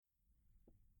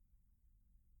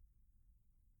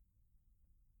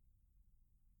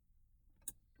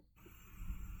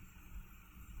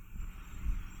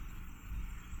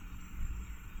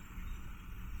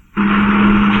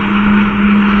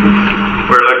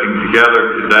We're looking together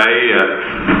today at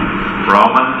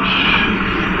Romans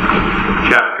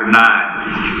chapter 9.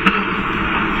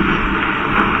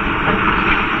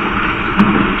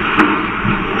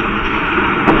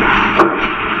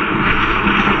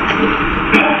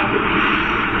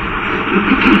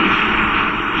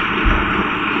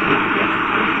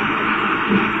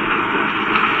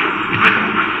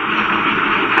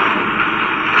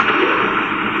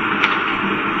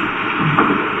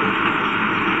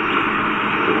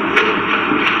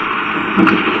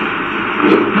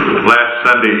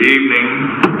 Sunday evening,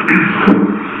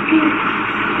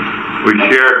 we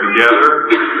shared together,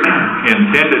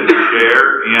 intended to share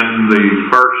in the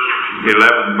first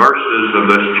 11 verses of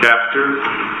this chapter,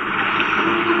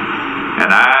 and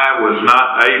I was not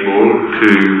able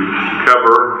to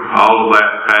cover all of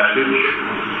that passage.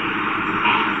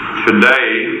 Today,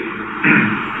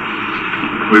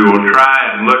 we will try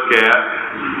and look at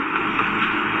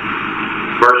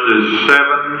verses 7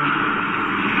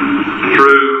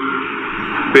 through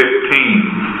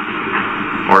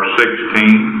 15 or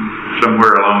 16,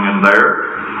 somewhere along in there.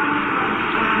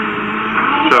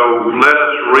 So let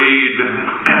us read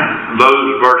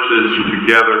those verses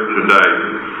together today.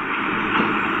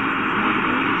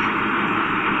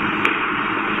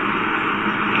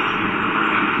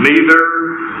 Neither,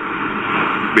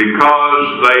 because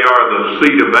they are the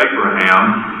seed of Abraham,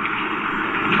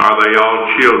 are they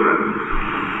all children.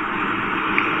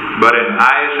 But in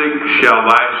Isaac shall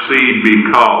thy seed be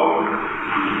called.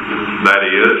 That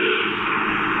is,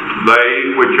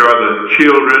 they which are the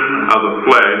children of the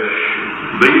flesh,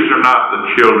 these are not the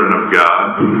children of God,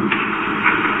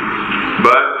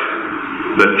 but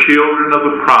the children of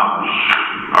the promise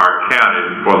are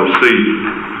counted for the seed.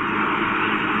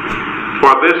 For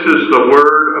this is the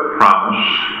word of promise.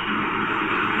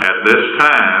 At this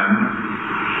time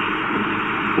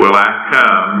will I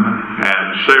come,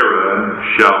 and Sarah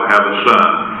shall have a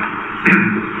son.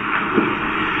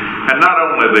 And not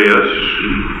only this,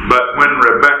 but when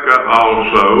Rebekah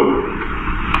also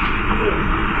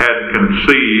had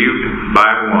conceived by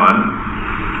one,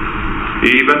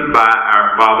 even by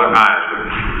our father Isaac,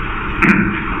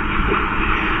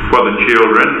 for the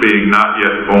children being not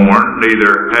yet born,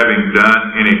 neither having done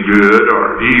any good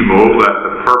or evil, that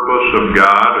the purpose of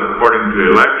God according to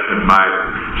election might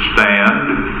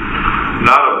stand,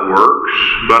 not of works,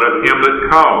 but of him that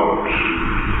calls.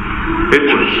 It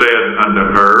was said unto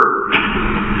her,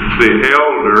 the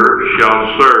elder shall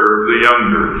serve the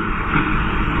younger.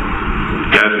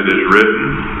 As it is written,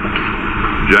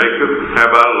 Jacob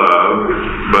have I loved,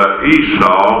 but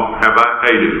Esau have I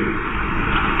hated.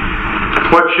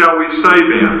 What shall we say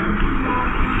then?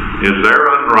 Is there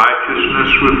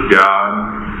unrighteousness with God?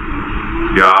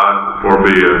 God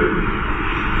forbid.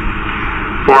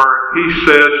 For he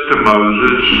says to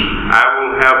Moses, I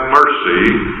will have mercy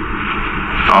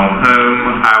on whom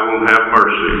I will have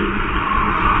mercy,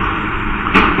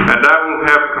 and I will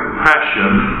have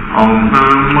compassion on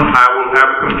whom I will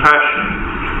have compassion.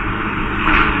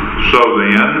 So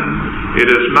then, it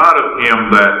is not of him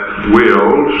that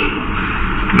wills,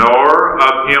 nor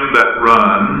of him that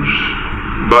runs,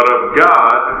 but of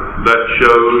God that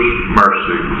shows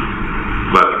mercy.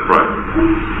 Let's pray.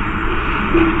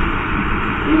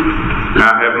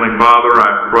 Now, Heavenly Father,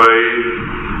 I pray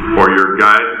for your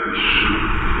guidance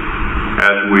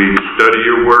as we study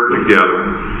your word together.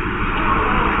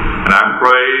 And I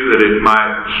pray that it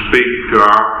might speak to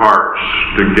our hearts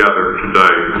together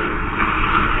today.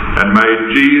 And may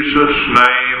Jesus'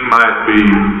 name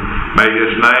may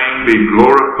his name be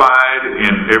glorified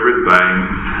in everything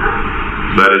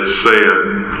that is said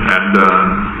and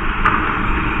done.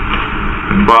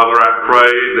 And Father, I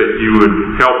pray that you would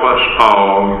help us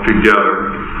all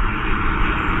together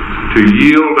to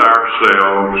yield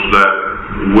ourselves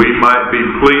that we might be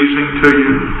pleasing to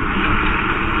you,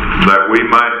 that we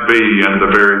might be in the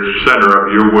very center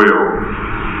of your will.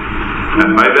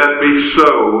 And may that be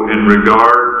so in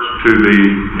regards to the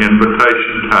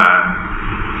invitation time.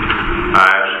 I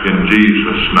ask in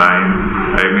Jesus' name,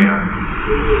 amen.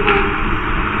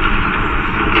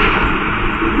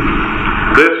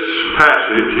 This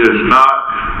passage is not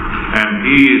an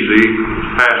easy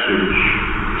passage.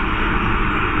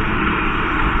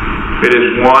 It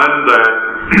is one that,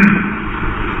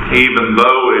 even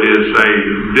though it is a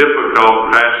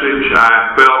difficult passage,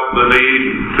 I felt the need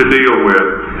to deal with.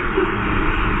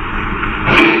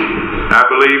 I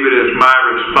believe it is my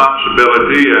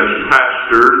responsibility as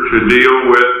pastor to deal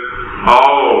with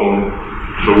all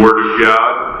the Word of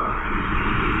God.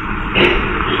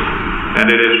 And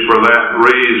it is for that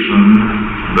reason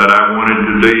that I wanted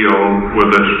to deal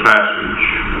with this passage.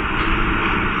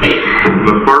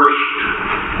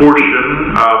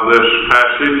 portion of this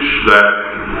passage that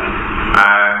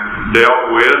I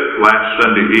dealt with last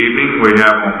Sunday evening we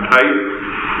have on tape.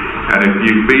 And if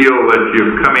you feel that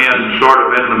you've come in sort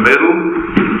of in the middle,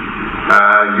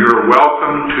 you're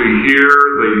welcome to hear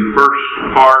the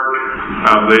first part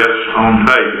of this on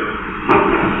tape.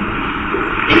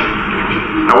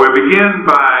 Now we begin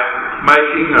by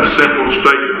making a simple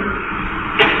statement.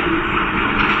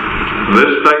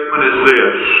 This statement is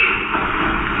this: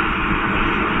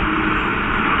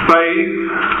 faith,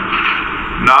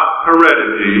 not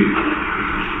heredity,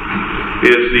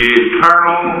 is the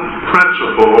eternal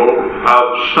principle of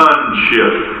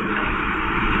sonship.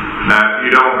 Now, if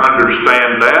you don't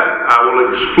understand that, I will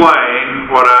explain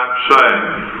what I'm saying.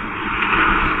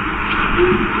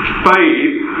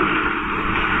 Faith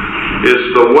is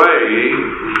the way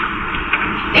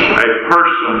a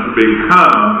person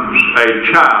becomes a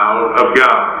child of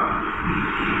God.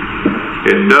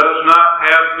 It does not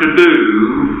have to do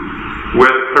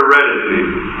with heredity.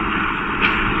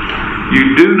 You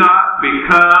do not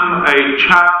become a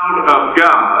child of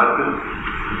God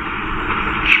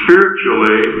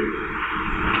spiritually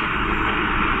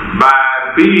by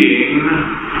being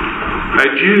a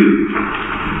Jew.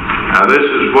 Now this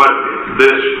is what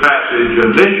this passage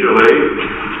initially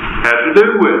had to do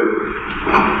with.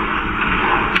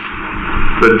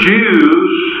 The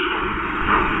Jews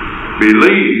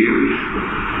believed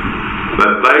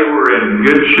that they were in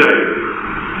good shape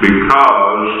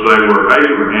because they were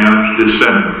Abraham's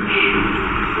descendants,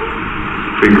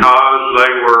 because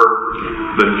they were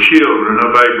the children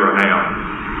of Abraham.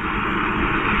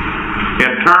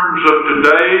 In terms of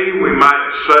today, we might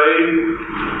say,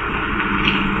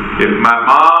 if my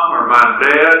mom or my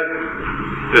dad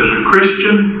is a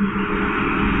Christian,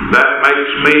 that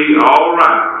makes me all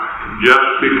right,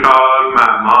 just because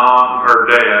my mom or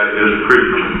dad is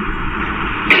Christian.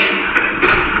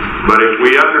 But if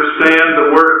we understand the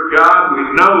Word of God, we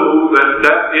know that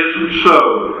that isn't so.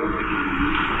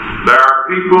 There are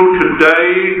people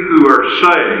today who are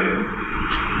saying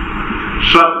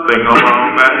something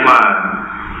along that line.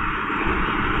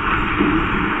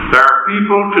 There are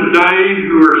people today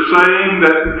who are saying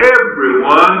that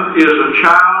everyone is a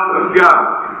child of God.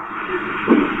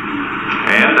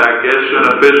 And I guess in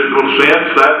a physical sense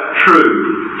that's true.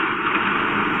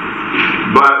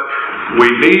 But we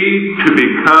need to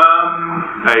become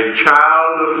a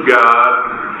child of God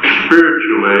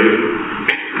spiritually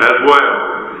as well.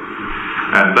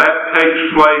 And that takes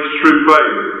place through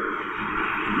faith.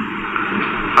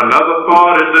 Another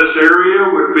thought in this area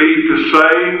would be to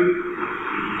say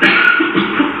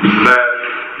that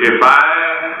if I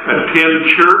attend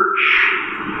church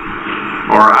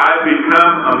or I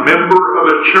become a member of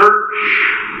a church,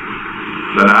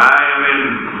 then I am in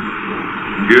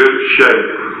good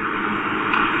shape.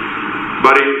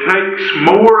 But it takes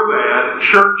more than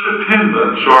church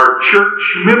attendance or church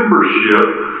membership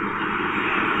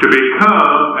to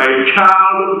become a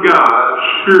child of God,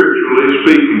 spiritually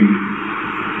speaking.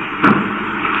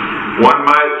 One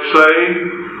might say,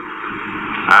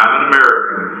 I'm an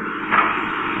American,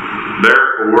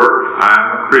 therefore I'm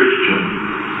a Christian.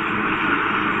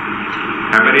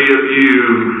 How many of you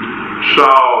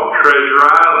saw Treasure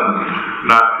Island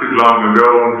not too long ago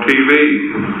on TV?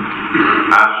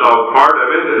 I saw part of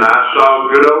it, and I saw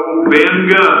good old Ben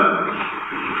Gunn.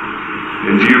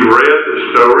 If you've read the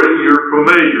story, you're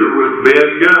familiar with Ben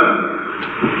Gunn.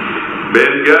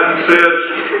 Ben Gunn says,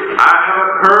 I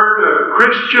haven't heard a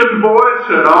Christian voice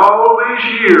in all these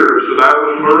years that I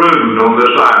was marooned on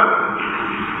this island.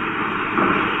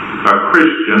 A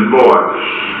Christian voice.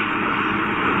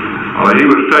 Well, he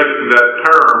was taking that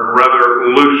term rather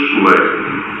loosely.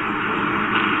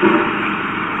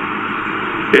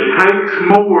 It takes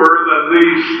more than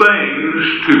these things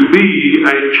to be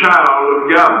a child of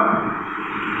God.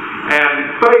 And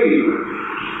faith,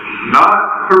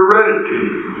 not heredity,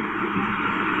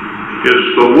 is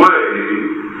the way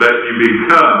that you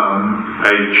become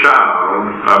a child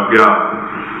of God.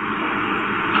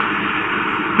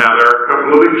 Now there are a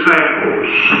couple of examples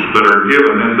that are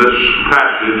given in this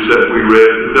passage that we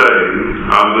read today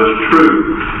of this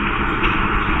truth.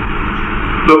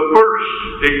 The first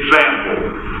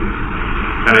example,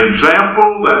 an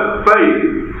example that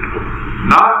faith,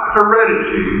 not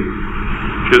heredity,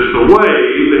 is the way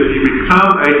that you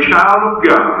become a child of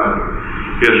God,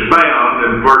 is found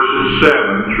in verses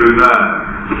 7 through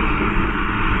 9.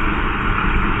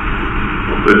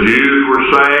 The Jews were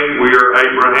saying, we are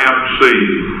Abraham's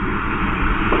seed.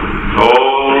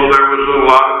 Oh, there was a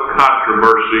lot of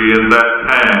controversy in that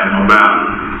time about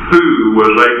who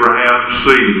was Abraham's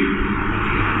seed.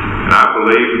 And I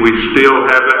believe we still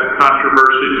have that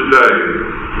controversy today.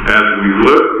 as we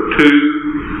look to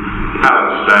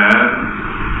Palestine,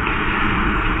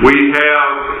 we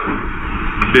have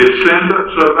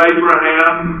descendants of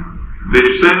Abraham,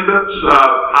 descendants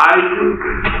of Isaac,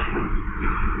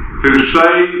 who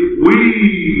say, we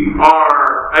are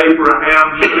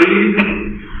Abraham's seed.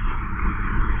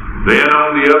 Then on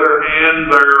the other hand,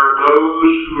 there are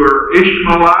those who are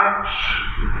Ishmaelites,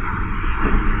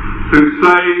 who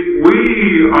say, we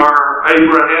are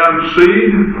Abraham's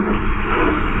seed.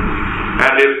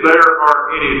 And if there are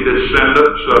any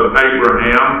descendants of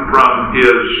Abraham from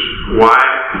his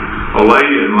wife,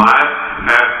 late in life,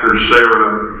 after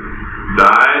Sarah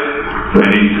died, and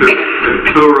he took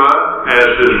Keturah as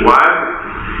his wife,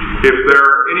 if there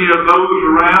are any of those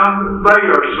around, they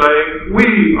are saying,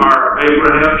 we are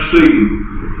Abraham's seed.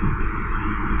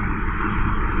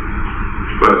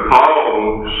 But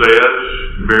Paul says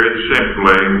very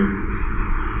simply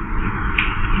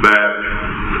that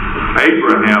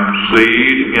Abraham's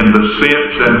seed, in the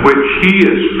sense in which he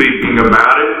is speaking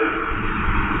about it,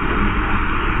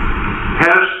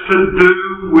 has to do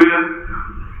with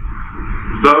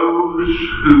those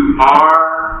who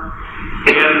are,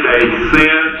 in a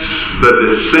sense, the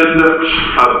descendants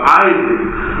of Isaac,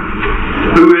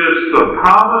 who is the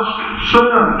promised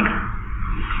son.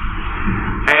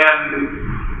 And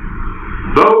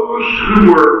those who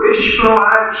were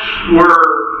Ishmaelites were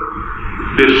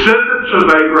descendants of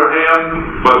Abraham,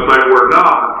 but they were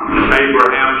not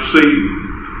Abraham's seed.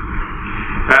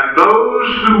 And those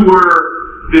who were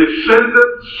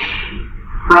descendants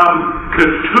from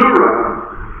Keturah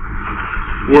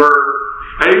were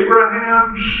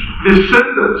Abraham's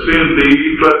descendants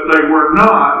indeed, but they were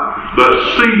not the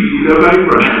seed of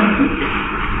Abraham.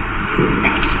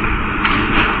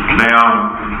 Now,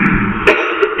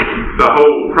 the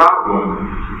whole problem,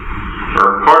 or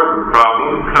part of the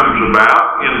problem, comes about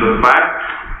in the fact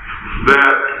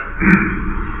that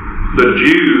the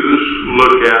Jews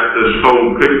look at this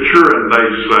whole picture and they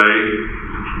say,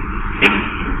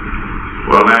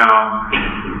 well now,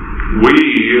 we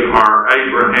are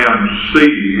Abraham's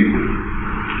seed,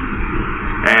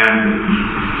 and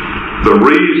the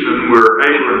reason we're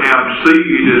Abraham's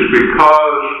seed is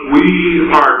because we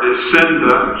are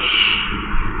descendants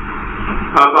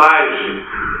of Isaac.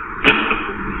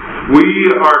 We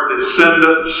are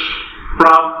descendants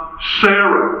from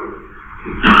Sarah.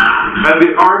 And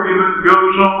the argument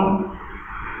goes on.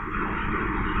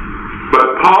 But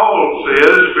Paul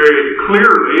says very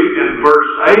clearly in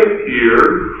verse 8 here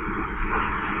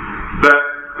that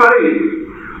faith,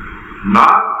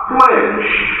 not flesh,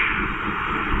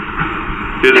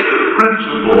 is the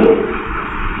principle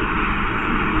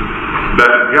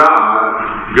that God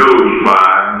goes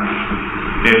by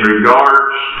in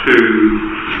regards to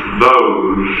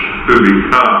those who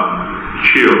become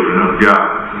children of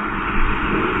God.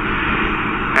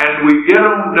 And we get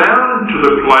on down to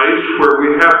the place where we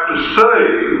have to say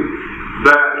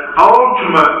that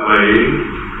ultimately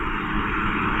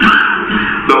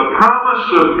the promise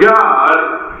of God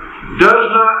does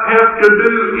not have to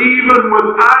do even with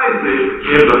Isaac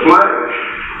in the flesh,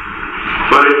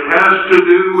 but it has to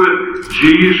do with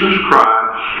Jesus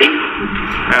Christ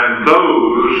and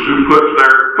those who put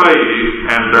their faith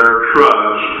and their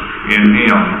trust in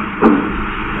Him.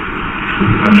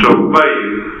 And so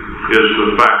faith is the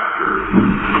factor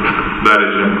that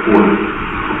is important.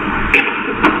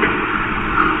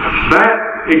 That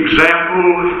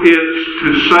example is to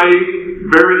say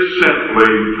very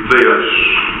simply this: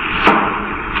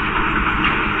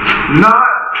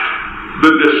 not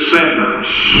the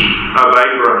descendants of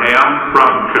Abraham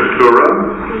from Keturah,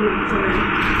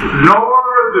 nor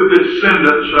the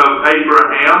descendants of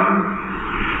Abraham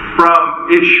from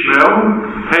Ishmael,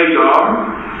 Hagar.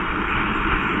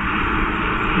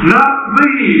 Not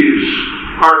these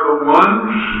are the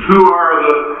ones who are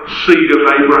the seed of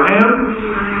Abraham,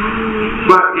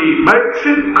 but he makes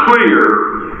it clear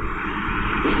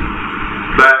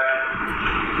that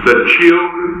the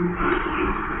children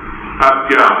of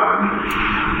God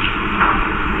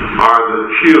are the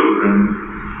children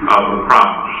of the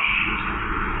promise,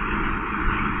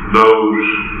 those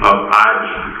of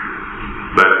Isaac,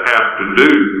 that have to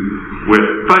do with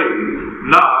faith,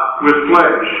 not with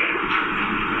flesh.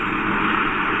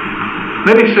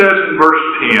 Then he says in verse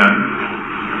 10,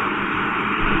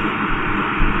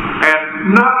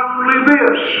 and not only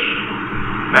this.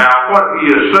 Now what he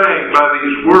is saying by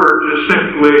these words is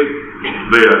simply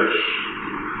this.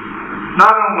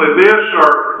 Not only this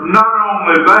or not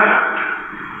only that.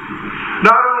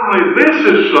 Not only this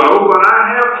is so, but I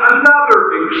have another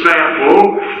example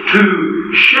to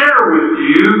share with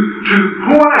you to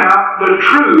point out the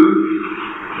truth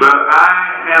that I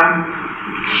am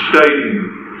stating,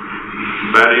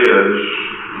 that is,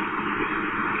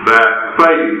 that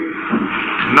faith,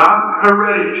 not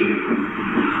heredity,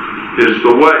 is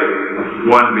the way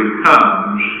one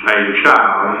becomes a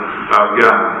child of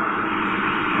God.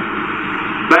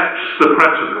 That's the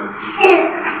principle.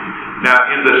 Now,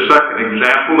 in the second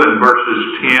example, in verses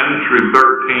 10 through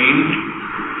 13,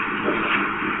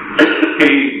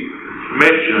 he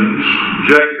mentions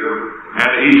Jacob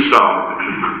and Esau.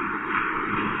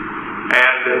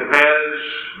 And as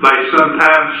they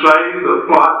sometimes say, the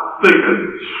plot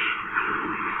thickens.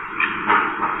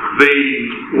 The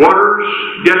waters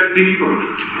get deeper.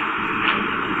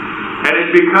 And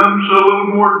it becomes a little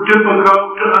more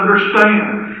difficult to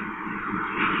understand.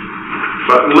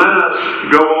 But let us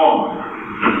go on.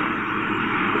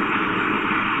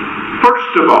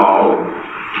 First of all,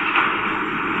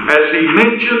 as he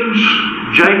mentions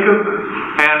Jacob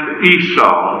and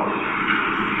Esau,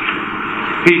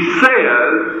 he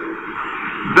says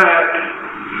that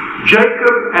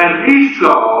Jacob and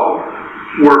Esau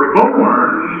were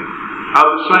born of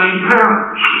the same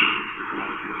parents.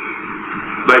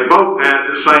 They both had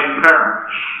the same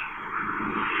parents.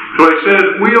 So he says,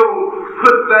 we'll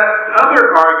put that other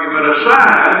argument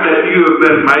aside that you have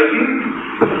been making,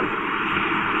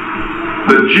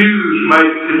 the Jews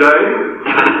make today,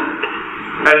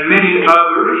 and many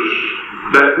others,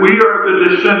 that we are the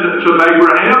descendants of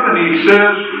Abraham, and he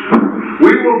says,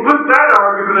 we will put that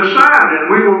argument aside, and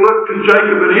we will look to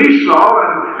Jacob and Esau,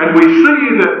 and we see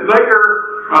that they are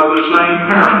of the same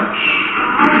parents.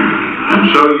 And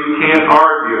so you can't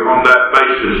argue on that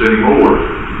basis anymore.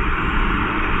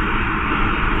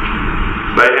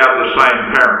 They have the same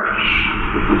parents.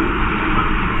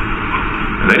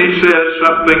 And then he says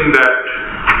something that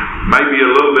may be a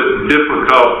little bit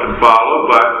difficult to follow,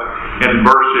 but in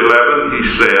verse 11 he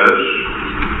says,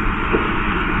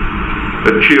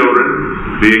 the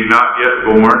children, being not yet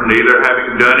born, neither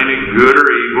having done any good or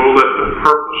evil, that the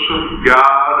purpose of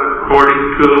God according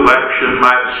to election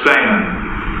might stand.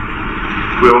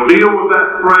 We'll deal with that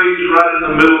phrase right in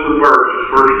the middle of the verse,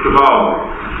 first of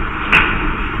all.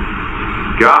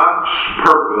 God's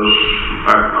purpose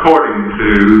according to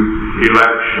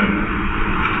election.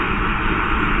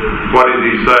 What is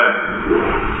he saying?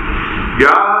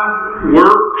 God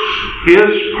works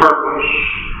His purpose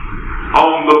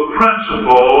on the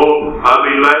principle of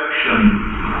election.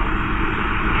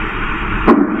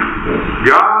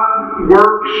 God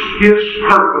works His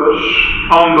purpose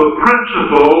on the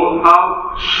principle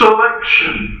of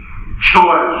selection,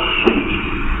 choice.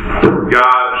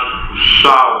 God's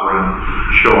sovereign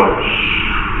choice.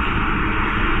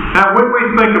 Now, when we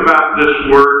think about this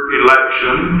word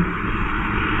election,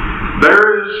 there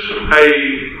is a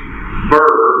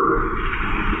verb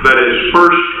that is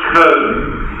first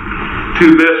cousin to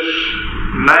this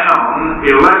noun,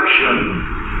 election,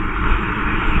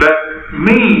 that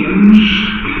means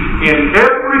in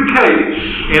every case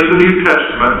in the New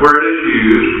Testament where it is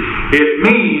used, it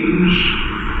means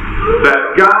that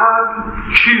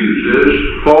God chooses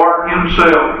for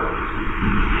Himself.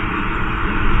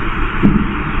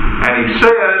 And He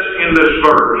says in this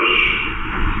verse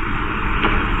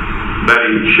that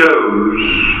He chose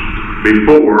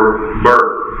before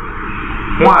birth.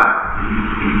 Why?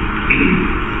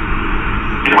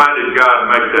 Why did God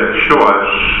make that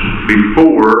choice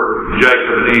before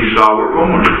Jacob and Esau were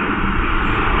born?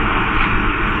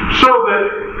 So that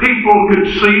people could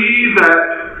see that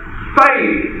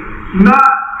faith,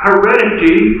 not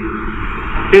heredity,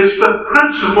 is the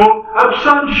principle of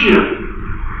sonship.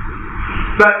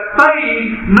 That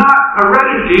faith, not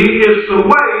heredity, is the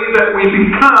way that we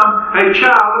become a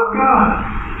child of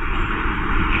God.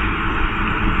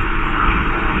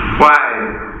 Why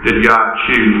did God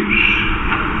choose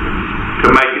to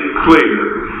make it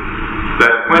clear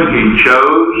that when He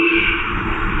chose,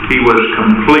 He was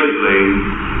completely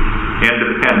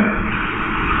independent?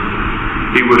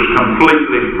 He was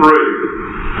completely free,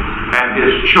 and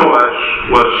His choice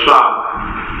was sovereign.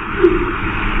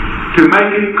 To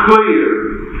make it clear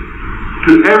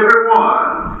to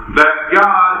everyone that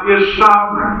God is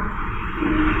sovereign,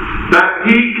 that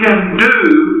He can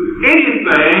do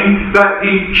anything that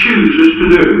He chooses to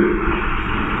do.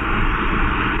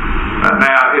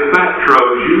 Now, if that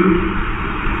throws you,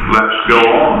 let's go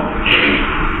on.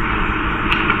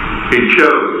 He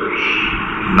chose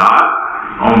not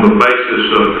on the basis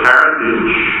of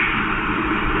parentage,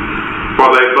 for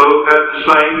they both had the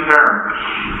same parents.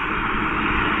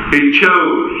 He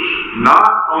chose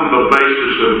not on the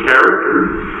basis of character,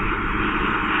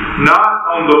 not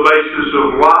on the basis of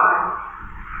life,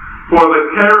 for the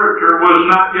character was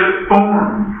not yet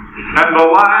formed, and the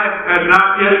life had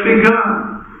not yet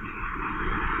begun.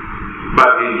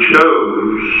 but he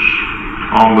chose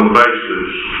on the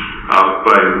basis of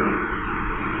faith.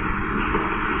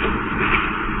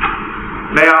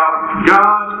 Now,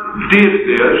 God did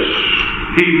this.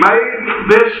 He made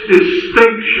this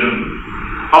distinction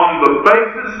on the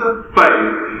basis of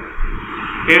faith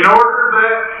in order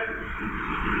that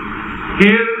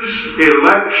His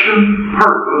election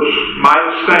purpose might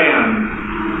stand.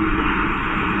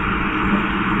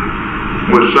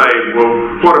 We'll say, well,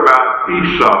 what about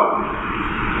Esau?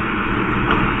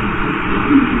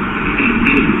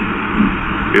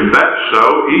 If that's so,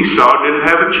 Esau didn't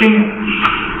have a chance.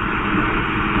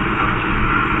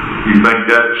 You think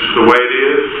that's the way it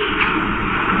is?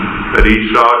 That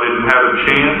Esau didn't have a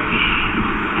chance?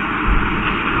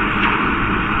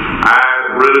 I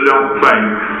really don't think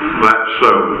that's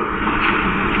so.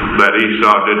 That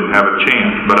Esau didn't have a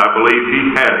chance, but I believe he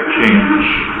had a chance.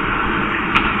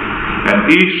 And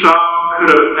Esau could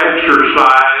have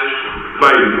exercised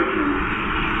faith.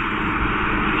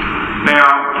 Now,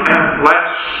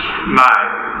 last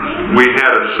night we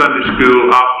had a Sunday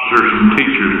school officers and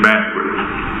teachers banquet.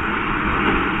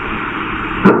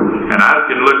 And I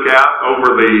can look out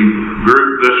over the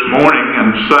group this morning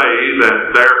and say that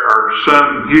there are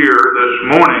some here this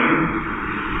morning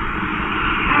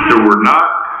who were not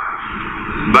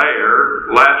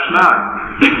there last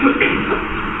night.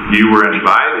 You were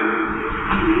invited.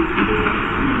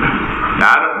 Now,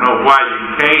 I don't know why you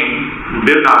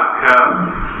did not come.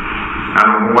 I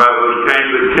don't know why those came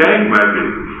that came, maybe.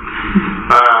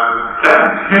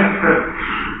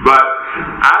 But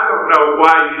I don't know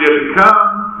why you didn't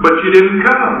come, but you didn't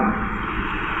come.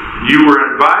 You were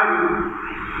invited.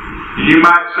 You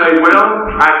might say,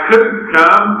 well, I couldn't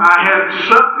come. I had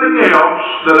something else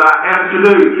that I had to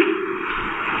do.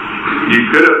 You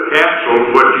could have canceled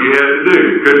what you had to do,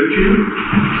 couldn't you?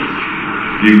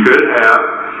 You could have.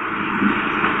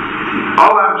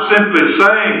 All I'm simply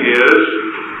saying is,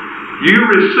 you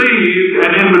received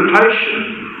an invitation.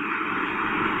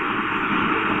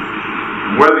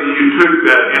 Whether you took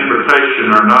that invitation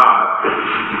or not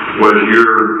was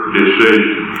your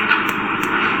decision.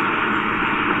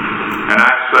 And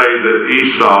I say that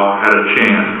Esau had a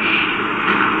chance,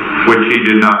 which he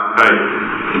did not take.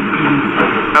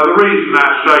 Now the reason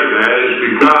I say that is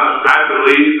because I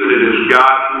believe that it is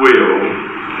God's will.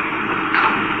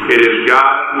 It is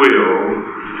God's will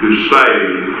to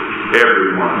save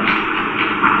everyone.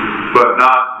 But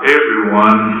not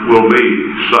everyone will be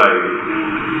saved.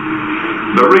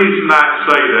 The reason I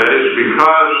say that is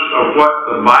because of what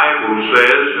the Bible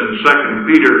says in 2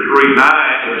 Peter 3:9.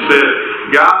 It says,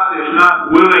 God is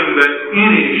not willing that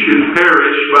any should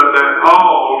perish, but that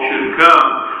all should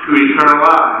come to eternal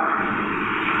life.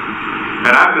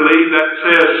 And I believe that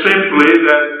says simply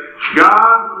that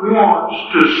God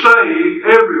wants to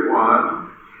save everyone.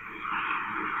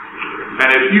 And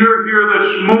if you're here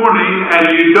this morning and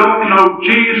you don't know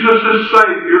Jesus as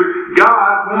Savior,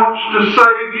 God wants to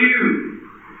save you.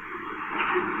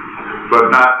 But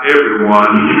not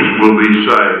everyone will be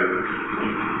saved.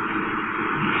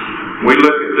 We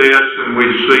look at this and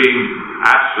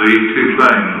I see two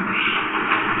things.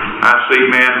 I see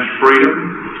man's freedom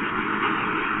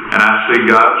and I see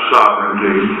God's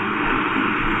sovereignty.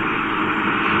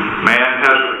 Man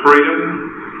has freedom,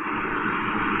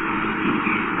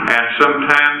 and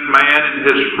sometimes man in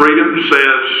his freedom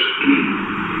says,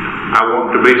 I want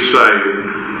to be saved.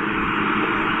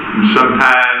 And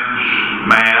sometimes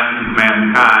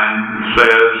mankind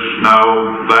says, no,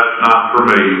 that's not for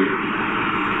me.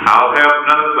 I'll have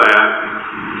none of that.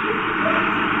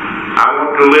 I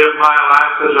want to live my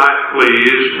life as I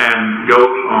please, and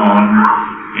goes on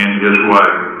in his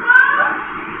way.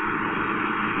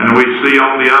 And we see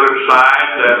on the other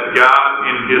side that God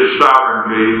in His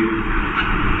sovereignty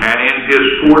and in His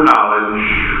foreknowledge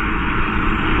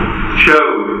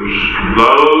chose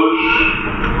those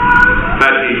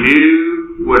that He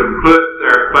knew would put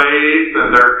their faith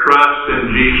and their trust in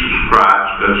Jesus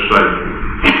Christ as Savior.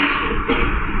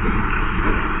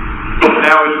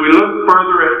 Now, as we look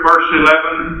further at verse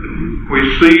 11, we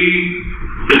see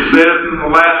it says in the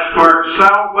last part,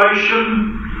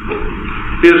 salvation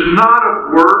is not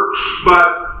of works, but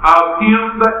of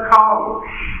Him that calls.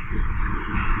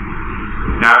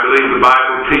 Now, I believe the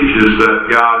Bible teaches that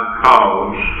God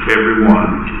calls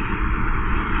everyone.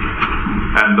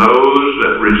 And those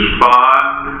that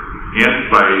respond in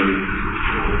faith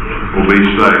will be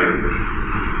saved.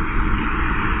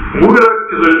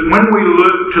 When we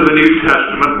look to the New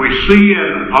Testament, we see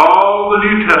in all the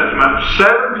New Testament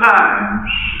 7 times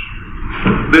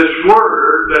this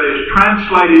word that is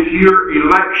translated here,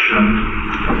 election,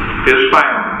 is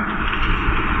found.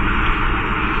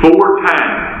 4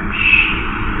 times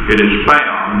It is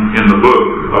found in the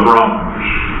book of Romans.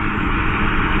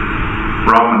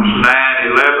 Romans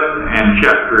 9:11 and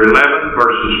chapter 11,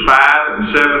 verses 5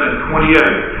 and 7 and 28.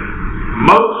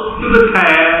 Most of the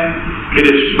time, it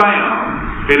is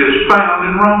found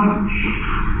in Romans.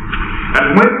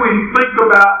 And when we think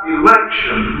about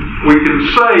election, we can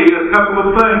say a couple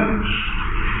of things.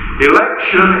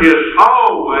 Election is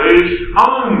always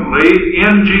only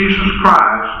in Jesus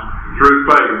Christ through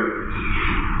faith.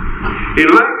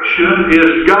 Election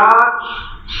is God's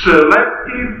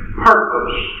selective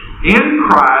purpose in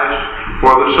Christ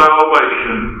for the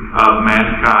salvation of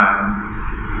mankind.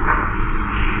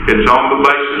 It's on the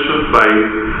basis of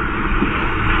faith,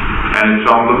 and it's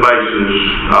on the basis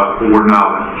of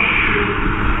foreknowledge.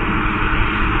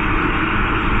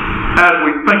 As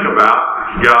we think about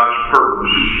God's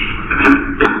purpose,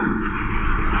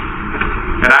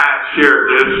 and I shared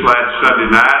this last Sunday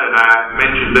night, and I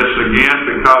mentioned this again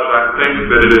because I think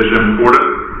that it is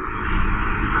important.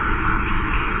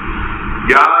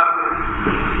 God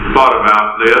thought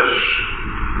about this.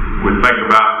 We think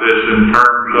about this in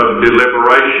terms of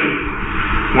deliberation.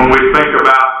 When we think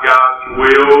about God's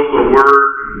will, the word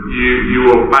you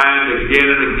will find again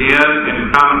and again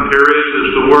in commentaries is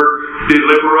the word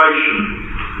deliberation.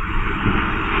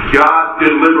 God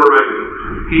deliberated.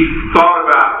 He thought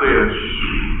about this.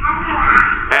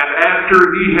 And after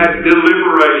He had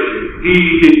deliberated, He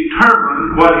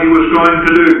determined what He was going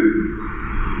to do.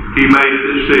 He made a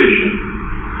decision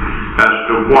as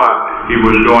to what He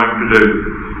was going to do.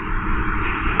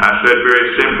 I said very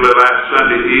simply last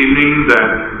Sunday evening that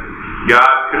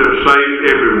God could have saved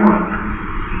everyone.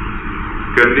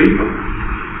 Couldn't He?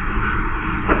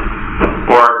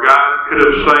 Or God could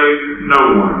have saved no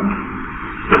one.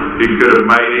 He could have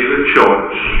made either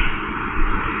choice.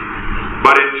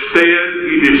 But instead,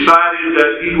 He decided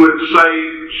that He would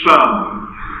save some.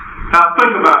 Now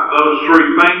think about those three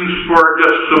things for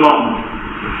just a moment.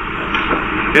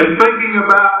 In thinking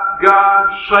about God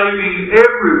saving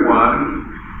everyone,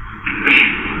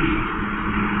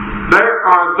 there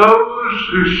are those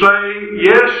who say,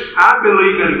 yes, I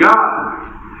believe in God,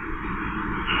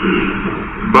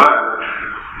 but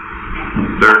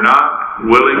they're not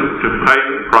willing to pay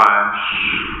the price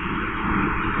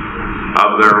of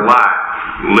their life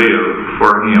lived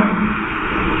for Him.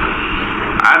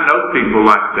 I know people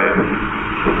like that.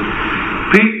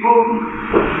 People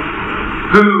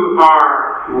who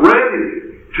are ready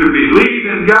to believe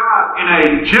in God in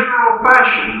a general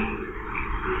fashion.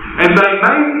 And they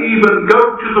may even go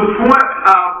to the point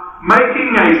of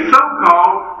making a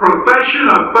so-called profession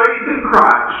of faith in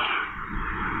Christ.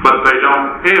 But they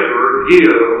don't ever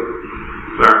give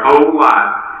their whole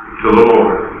life to the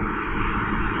Lord.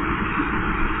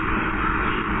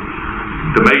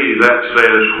 To me, that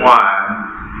says why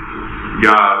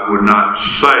God would not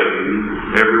save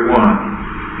everyone.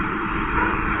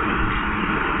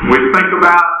 We think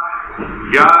about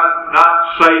God not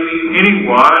saving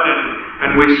anyone, and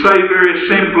we say very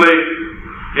simply,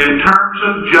 in terms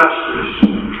of justice,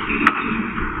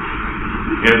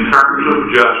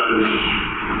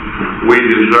 we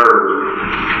deserve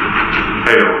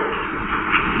hell.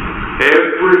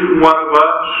 Every one of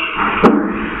us,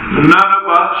 none of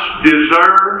us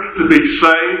deserves to be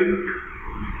saved,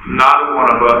 not a one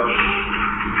of us.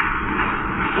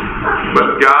 But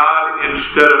God,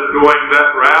 instead of going that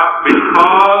route,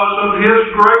 because of His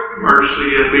great mercy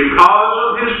and because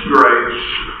of His grace,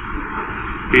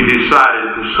 He decided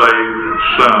to save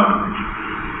some.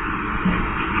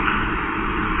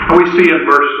 We see in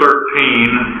verse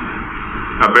 13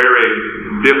 a very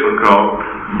difficult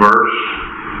verse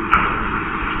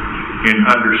in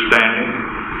understanding.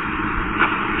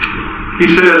 He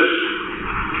says,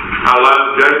 I love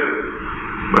Jacob,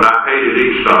 but I hated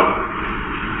Esau.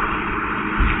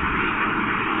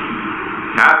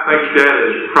 I think that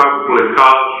has probably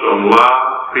caused a lot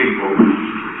of people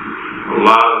a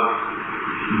lot of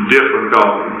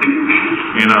difficulty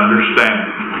in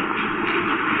understanding.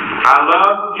 I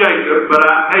loved Jacob, but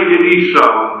I hated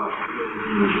Esau.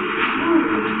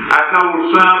 I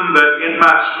told some that in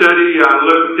my study I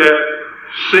looked at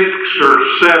 6 or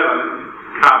 7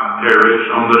 commentaries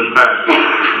on this passage.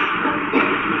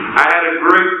 I had a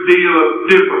great deal of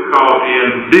difficulty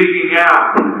in digging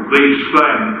out these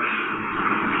things.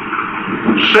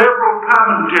 Several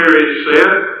commentaries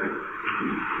said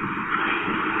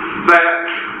that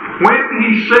when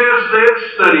he says this,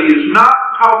 that he is not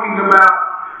talking about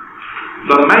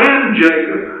the man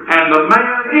Jacob and the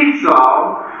man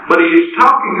Esau, but he is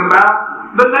talking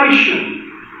about the nation.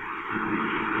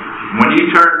 When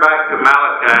you turn back to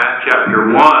Malachi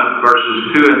chapter 1, verses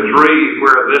 2 and 3,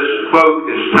 where this quote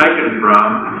is taken from,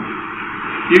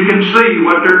 you can see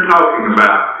what they're talking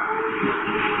about.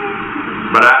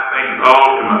 But I think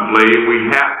ultimately we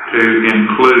have to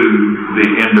include the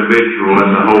individual in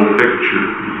the whole picture.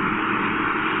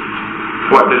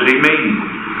 What does he mean?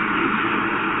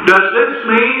 Does this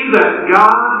mean that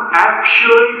God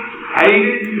actually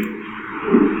hated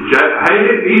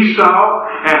Esau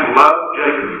and loved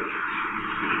Jacob?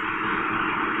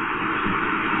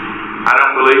 I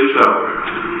don't believe so.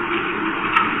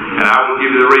 And I will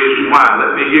give you the reason why.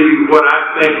 Let me give you what I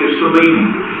think is the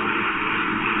meaning.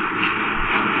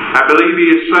 I believe he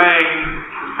is saying,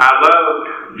 I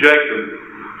loved Jacob,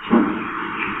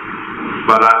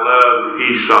 but I loved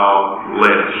Esau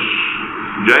less.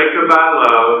 Jacob I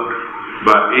loved,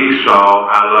 but Esau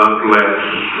I loved less.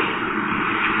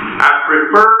 I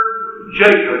preferred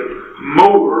Jacob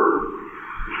more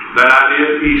than I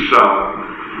did Esau.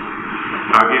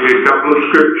 I'll give you a couple of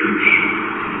scriptures.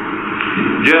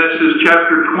 Genesis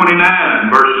chapter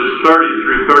 29, verses 30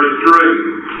 through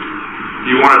 33.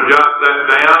 You want to jot that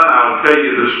down? I'll tell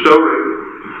you the story.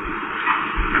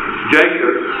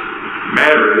 Jacob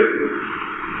married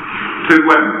two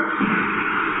women.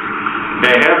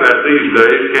 Can't have that these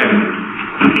days, can you?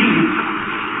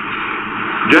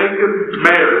 Jacob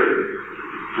married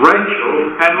Rachel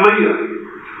and Leah.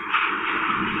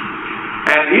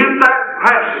 And in that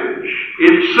passage,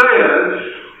 it says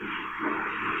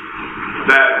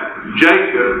that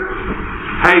Jacob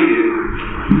hated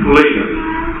Leah.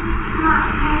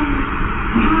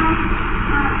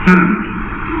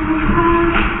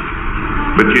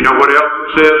 But you know what else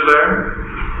it says there?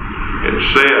 It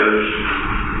says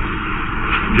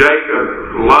Jacob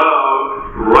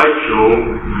loved Rachel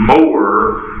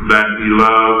more than he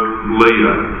loved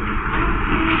Leah.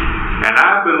 And I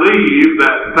believe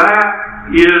that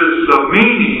is the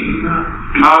meaning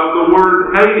of the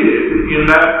word hated in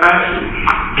that passage.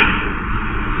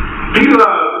 He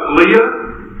loved Leah,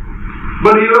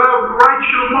 but he loved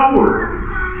Rachel more.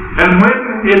 And when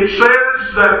it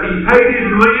says that he hated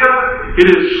Leah, it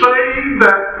is saying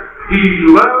that he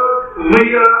loved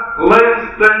Leah less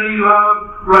than he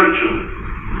loved Rachel.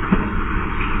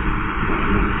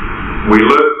 We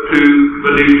look to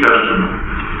the New Testament.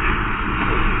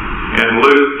 In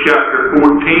Luke chapter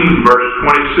 14, verse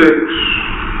 26,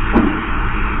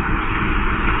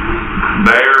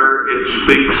 there it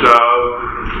speaks of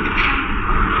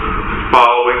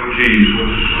following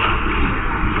Jesus.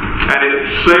 And it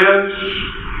says,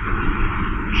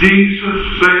 Jesus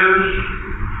says,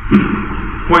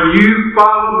 when you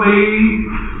follow me,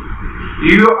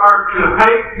 you are to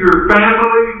hate your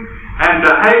family and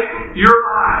to hate your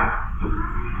life.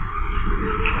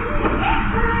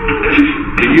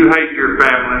 Do you hate your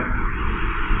family?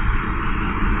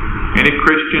 Any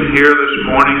Christian here this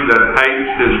morning that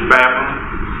hates his family?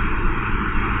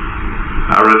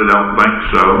 I really don't think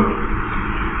so.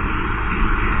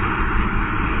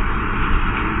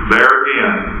 There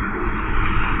again,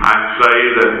 I say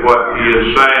that what he is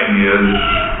saying is,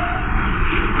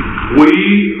 we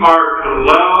are to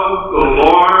love the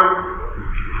Lord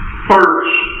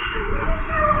first.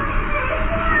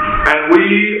 And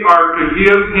we are to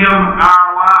give him our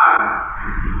life.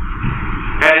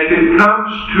 And if it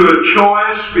comes to a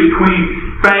choice between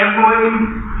family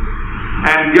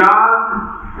and God,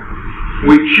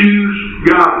 we choose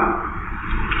God.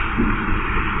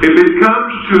 If it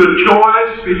comes to a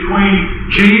choice between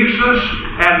Jesus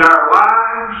and our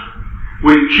lives,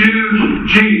 we choose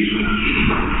Jesus.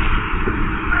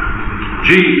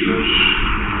 Jesus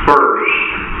first,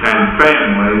 and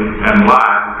family and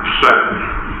life second.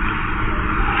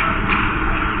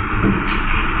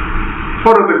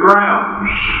 What are the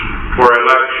grounds for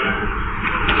election?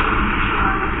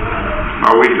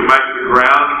 Are we to make the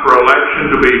grounds for election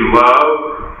to be love,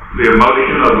 the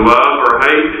emotion of love or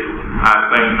hate? I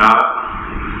think not.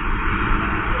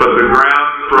 But the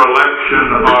grounds for election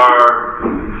are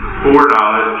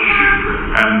foreknowledge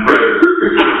and faith.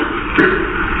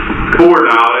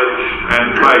 Foreknowledge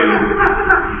and faith.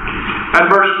 At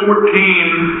verse 14,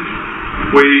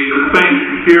 we think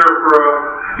here for a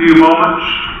few moments.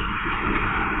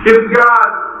 If God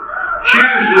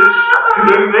chooses to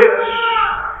do this,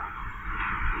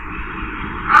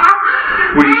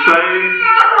 we say,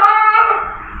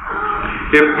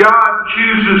 if God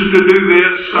chooses to do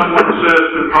this, someone says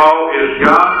to Paul, is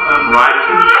God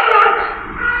unrighteous?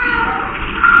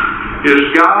 Is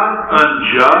God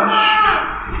unjust?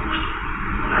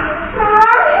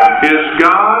 Is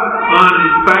God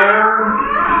unfair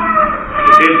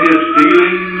in his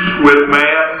dealings with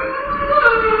man?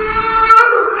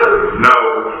 No.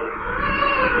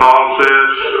 Paul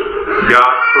says,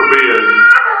 God forbid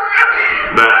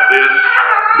that this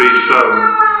be so.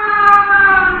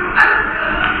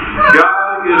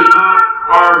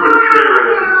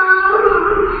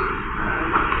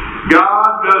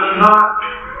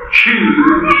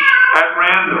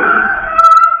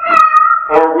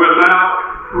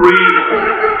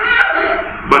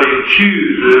 but He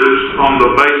chooses on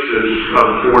the basis of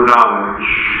foreknowledge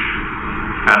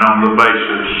and on the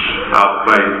basis of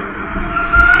faith.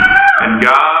 And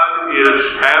God is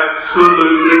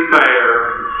absolutely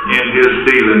fair in His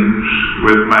dealings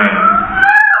with man.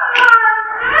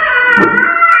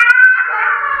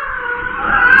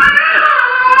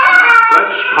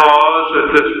 Let's pause at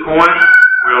this point.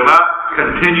 We'll not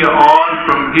continue on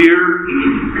from here.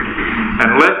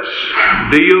 And let's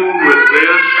deal with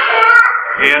this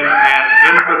in an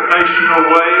invitational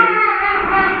way.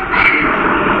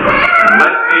 And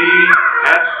let me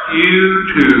ask you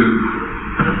to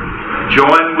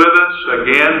join with us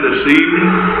again this evening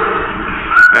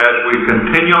as we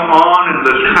continue on in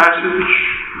this passage.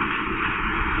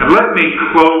 And let me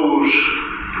close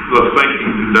the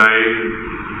thinking today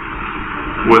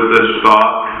with this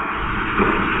thought.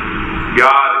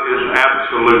 God is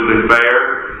absolutely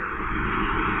fair.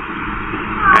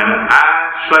 And I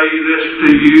say this to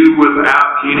you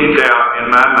without any doubt in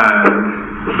my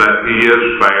mind that He is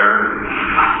fair.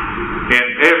 In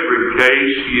every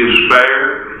case, He is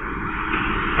fair.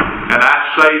 And I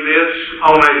say this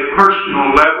on a personal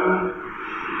level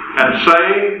and say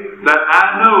that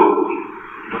I know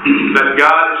that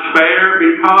God is fair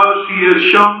because He has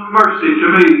shown mercy to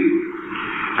me.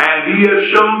 And He has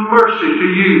shown mercy to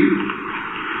you.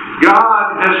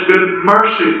 God has been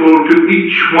merciful to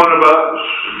each one of us.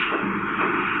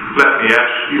 Let me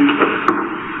ask you,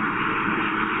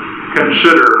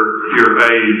 consider your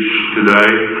age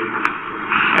today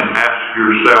and ask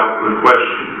yourself the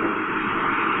question,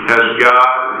 has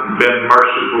God been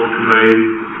merciful to me?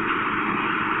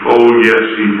 Oh, yes,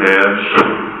 He has.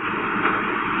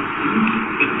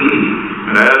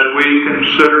 And as we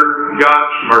consider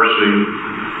God's mercy,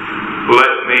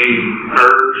 let me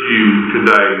urge you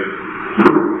today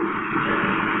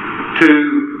to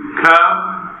come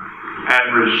and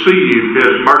receive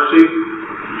His mercy.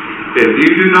 If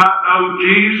you do not know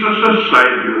Jesus as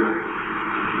Savior,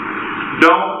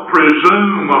 don't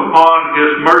presume upon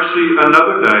His mercy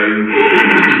another day.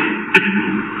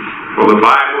 For the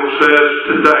Bible says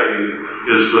today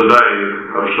is the day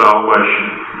of salvation.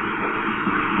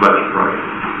 Let's pray.